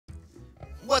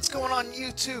What's going on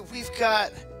YouTube? We've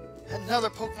got another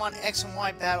Pokemon X and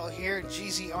Y battle here.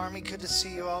 GZ Army, good to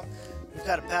see you all. We've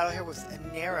got a battle here with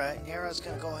Inara. Inara's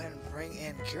going to go ahead and bring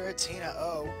in Giratina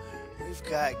O. We've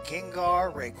got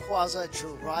Gengar, Rayquaza,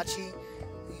 Jirachi.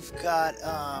 We've got,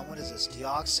 what is this,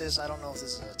 Deoxys. I don't know if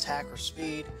this is attack or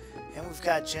speed. And we've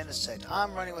got Genesect.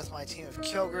 I'm running with my team of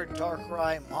Kyogre,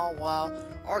 Darkrai, Mawile,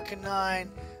 Arcanine,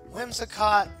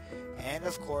 Whimsicott, and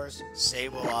of course,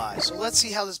 Sableye. So let's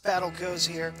see how this battle goes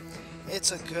here.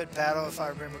 It's a good battle if I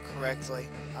remember correctly.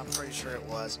 I'm pretty sure it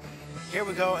was. Here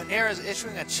we go. Inara is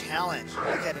issuing a challenge.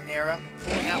 Look at Inara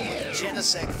pulling out with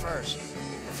Genesect first.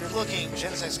 If you're looking,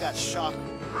 Genesect's got shock.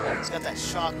 It's got that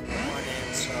shock one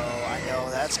in, so I know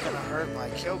that's gonna hurt my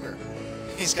Kyogre.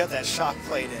 He's got that shock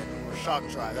plate in, or shock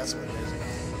drive, that's what it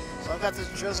is. So I've got this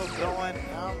drizzle going.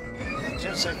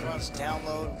 Genesect runs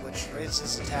download, which raises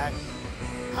his attack.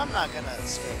 I'm not going to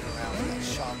stick around for that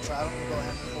shock drive. I'm going to go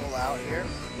ahead and pull out here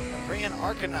and bring in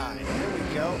Arcanine. Here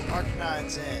we go.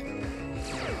 Arcanine's in.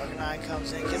 Arcanine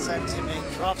comes in, gets that Intimidate,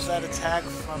 drops that attack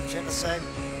from Genesect.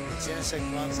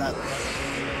 Genesect runs that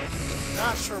Thunderbolt.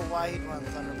 Not sure why he'd run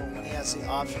Thunderbolt when he has the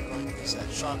option going to use that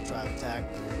shock drive attack.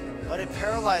 But it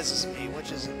paralyzes me,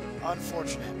 which is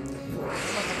unfortunate.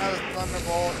 With another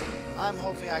Thunderbolt, I'm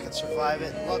hoping I can survive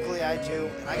it. Luckily I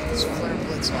do, and I get this Flare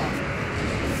Blitz off.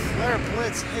 Flare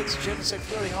Blitz hits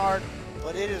Genesect really hard,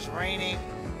 but it is raining,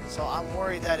 so I'm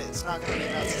worried that it's not going to be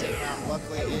enough to take him out.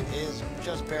 Luckily, it is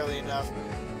just barely enough,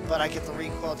 but I get the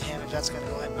recoil damage. That's going to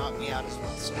go ahead and knock me out as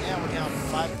well. So now we're down to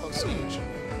 5 pokes each.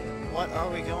 What are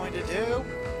we going to do?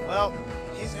 Well,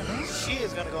 she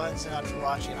is going to go ahead and send out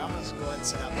Jirachi, and I'm going to go ahead and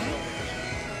send out Kyogre again.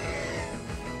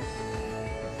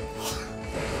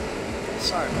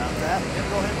 Sorry about that. We're going to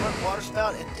go ahead and run Water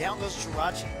Spout, and down goes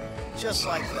Jirachi, just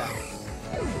like that.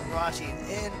 Jirachi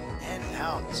in and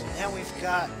out. So now we've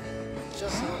got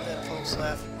just a little bit of pokes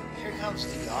left. Here comes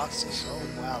Deoxys. Oh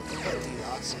wow, look at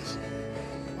Deoxys.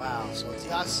 Wow, so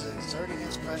Deoxys is exerting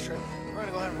his pressure. We're going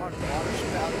to go ahead and run Water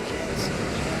Spout again.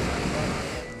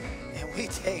 And we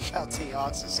take out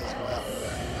Deoxys as well.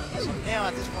 So now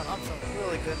at this point, I'm feeling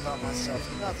really good about myself.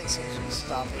 Nothing seems to be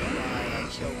stopping my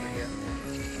Kyogre here.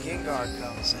 Gengar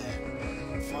comes in.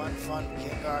 Fun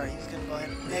Gengar. He's going to go ahead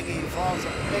and Mega Evolve to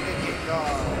Mega Gengar.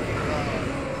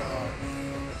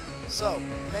 So,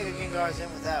 Mega Gengar's in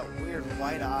with that weird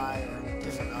white eye or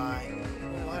different eye. We're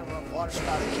going to go ahead and run Water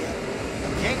Spout again.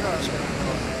 Gengar's going to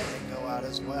go ahead and go out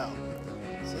as well.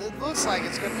 So it looks like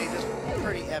it's going to be just a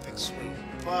pretty epic sweep.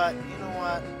 But, you know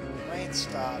what? Rain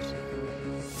stops.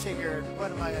 Figured,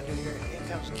 what am I going to do here? In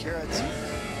comes Giratina.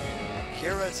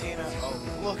 Giratina. Oh,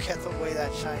 look at the way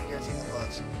that shiny Giratina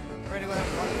looks. We're going to go ahead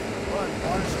and run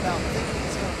Water Spout, thinking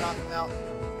it's going to knock him out.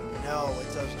 No, it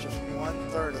does just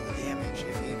 1/3 of the damage,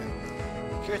 if even.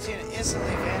 Giratina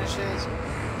instantly vanishes.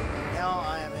 Now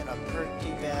I am in a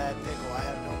pretty bad pickle. I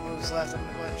have no moves left. I'm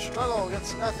going to go ahead and struggle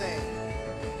against nothing.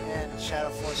 And Shadow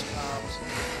Force comes.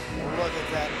 Look at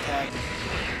that attack.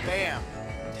 Bam!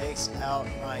 Takes out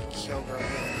my Kyogre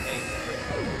with a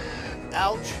crit.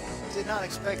 Ouch! Did not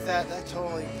expect that. That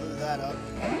totally blew that up.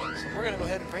 So we're going to go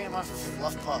ahead and bring him on for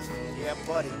Fluff Puff. Yeah,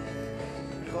 buddy.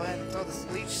 Go ahead and throw this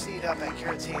Leech Seed up at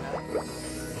Giratina.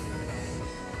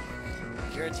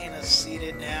 Giratina's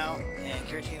seeded now, and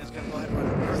Giratina's going to go ahead and run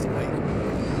an Earthquake.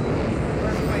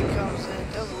 Earthquake comes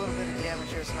in, does a little bit of damage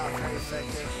here. It's not very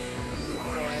effective.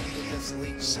 We'll go ahead and get this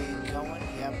Leech Seed going.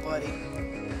 Yeah, buddy.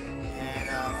 And,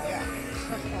 yeah.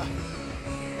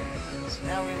 So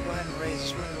now we're going to go ahead and raise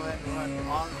this. We're going to go ahead and run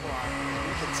Encore.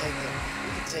 We can take it.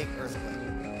 We can take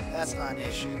Earthquake. That's not an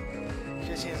issue.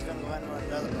 Giratina's going to go ahead and run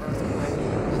another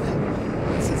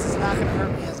Earthquake. Since it's not going to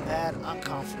hurt me as bad, I'm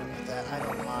confident with that. I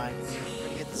don't mind. We're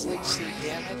going to get this Leech Seed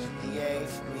damage. Yay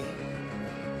for me.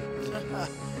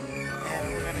 And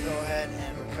we're going to go ahead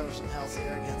and recover some health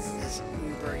here against this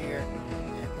Uber here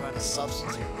and run a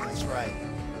Substitute. That's right.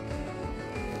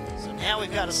 So now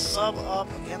we've got a sub up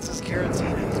against this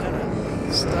Giratina. He's going to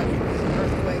be stuck in with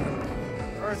Earthquake.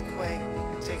 Earthquake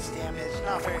takes damage.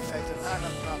 Not very effective. Not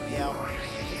enough to knock me out.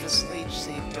 Get this Leech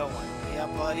Seed going. Yeah,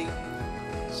 buddy.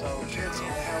 So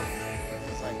Giratina health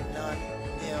is like none,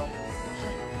 nil.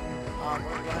 We're going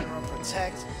to go ahead and run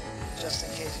Protect, just in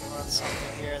case he runs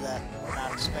something here that we're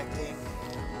not expecting.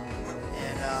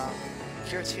 And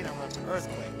Giratina runs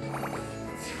Earthquake.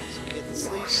 So we get this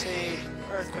Leech Seed.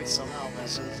 Earthquake somehow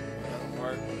misses. Doesn't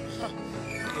work.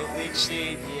 Get Leech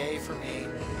Seed, yay for me.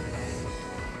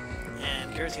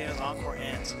 And Giratina's Encore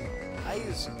ends. I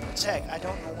use Protect. I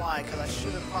don't know why, because I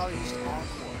should have probably used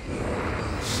Encore.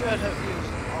 I should have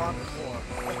used Encore.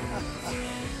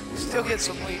 We still get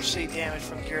some Leech Seed damage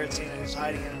from Giratina, who's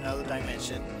hiding in another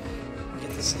dimension.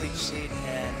 Get this leech seed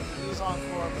and use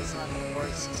Encore, but it's not going to work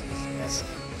since he's missing.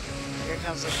 Here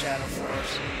comes the Shadow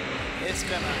Force. It's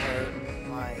going to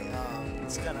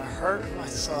hurt my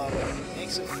sub.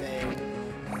 Makes it fade.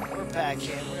 We're back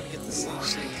in. We're going to get this leech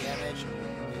seed damage.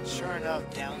 And sure enough,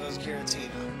 down goes Giratina.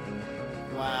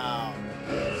 Wow.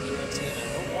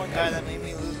 Giratina, the one guy that made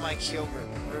me lose my kill grip.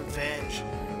 Revenge.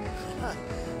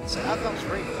 So out comes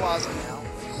Rayquaza now.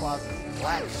 Rayquaza,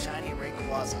 black, shiny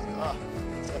Rayquaza.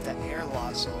 It's got that air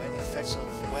lock, so any effects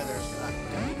of weather is not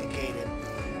going to be negated.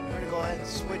 We're going to go ahead and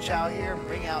switch out here and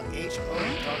bring out H.O.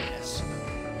 Darkness.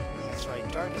 That's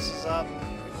right, Darkness is up.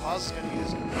 Rayquaza's going to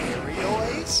use Aerial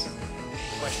Ace?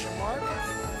 Question mark?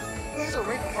 Who has a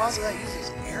Rayquaza that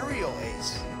uses Aerial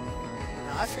Ace?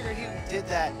 Now, I figured he did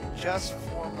that just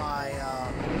for my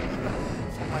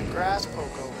grass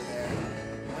poke over there,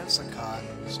 Whimsicott.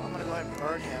 So I'm going to go ahead and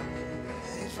burn him.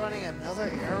 And he's running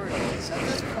another Aerial Ace. At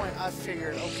this point, I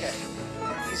figured, okay,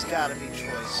 he's got to be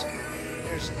choice.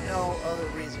 There's no other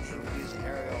reason he would use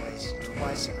Aerial Ace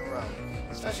twice in a row,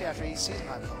 especially after he sees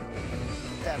my poke.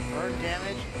 Get that burn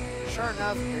damage. Sure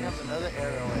enough, here comes another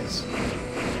Aerial Ace.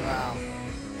 Wow.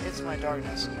 Hits my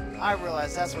Darkness. I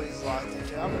realize that's what he's locked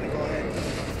into. I'm going to go ahead and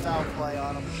foul play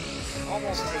on him.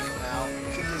 Almost take him out.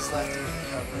 Keep his lefty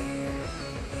recovering.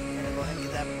 I'm going to go ahead and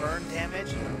get that burn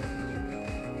damage.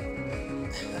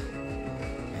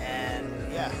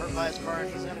 And yeah, hurt by his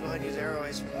burn. He's going to go ahead and use Aerial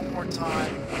Ace one more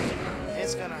time.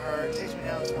 It's going to hurt. Takes me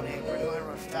down to 28. We're going to go ahead and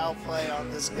run foul play on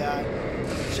this guy.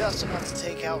 Just enough to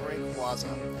take out Rayquaza.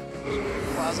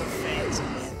 Rayquaza fans.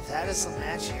 And that is the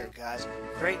match here, guys.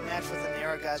 Great match with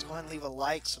Inara, guys. Go ahead and leave a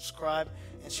like, subscribe,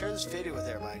 and share this video with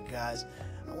everybody, guys.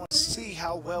 I want to see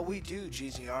how well we do,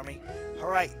 Geezie Army.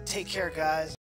 Alright, take care, guys.